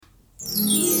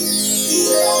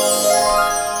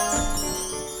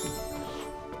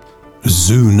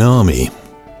Tsunami.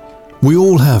 We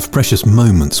all have precious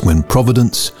moments when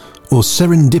providence or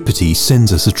serendipity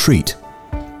sends us a treat.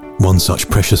 One such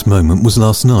precious moment was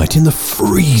last night in the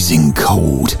freezing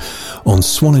cold on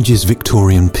Swannage's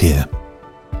Victorian Pier.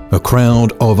 A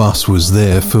crowd of us was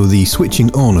there for the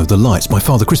switching on of the lights by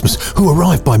Father Christmas, who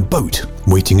arrived by boat,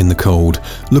 waiting in the cold,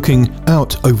 looking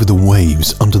out over the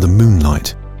waves under the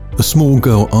moonlight. A small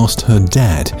girl asked her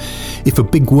dad if a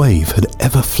big wave had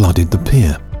ever flooded the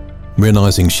pier.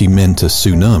 Realizing she meant a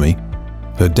tsunami,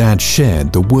 her dad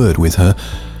shared the word with her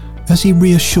as he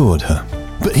reassured her.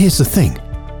 But here's the thing,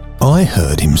 I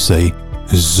heard him say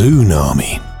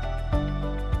tsunami.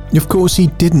 Of course he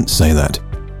didn't say that,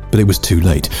 but it was too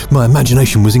late. My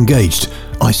imagination was engaged.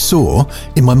 I saw,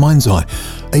 in my mind's eye,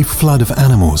 a flood of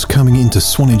animals coming into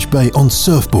Swanage Bay on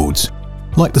surfboards,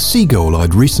 like the seagull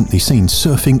I'd recently seen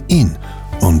surfing in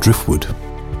on Driftwood.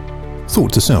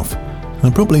 Thought to self, I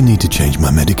probably need to change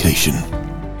my medication.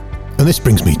 And this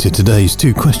brings me to today's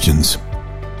two questions.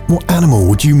 What animal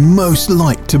would you most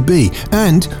like to be,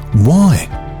 and why?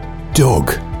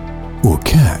 Dog or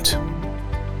cat?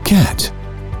 Cat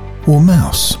or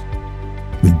mouse?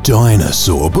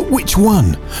 Dinosaur, but which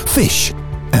one? Fish,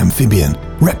 amphibian,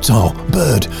 reptile,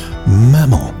 bird,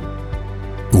 mammal?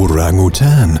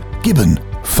 Orangutan, gibbon,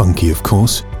 funky of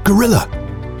course, gorilla,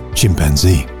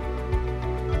 chimpanzee.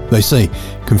 They say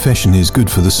confession is good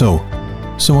for the soul,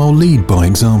 so I'll lead by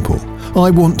example.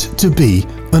 I want to be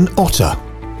an otter.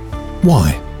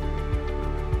 Why?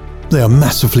 They are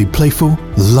massively playful,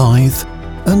 lithe,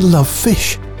 and love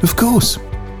fish, of course.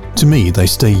 To me, they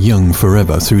stay young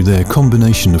forever through their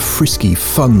combination of frisky,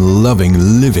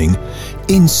 fun-loving living,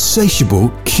 insatiable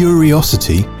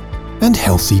curiosity, and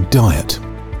healthy diet.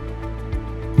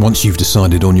 Once you've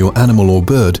decided on your animal or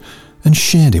bird and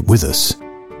shared it with us,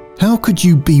 how could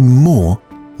you be more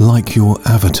like your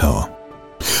avatar?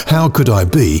 How could I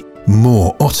be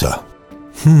more otter?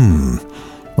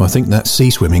 I think that sea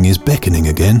swimming is beckoning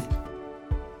again.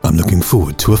 I'm looking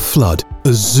forward to a flood, a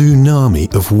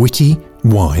tsunami of witty,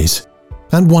 wise,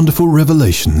 and wonderful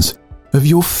revelations of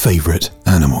your favourite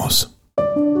animals.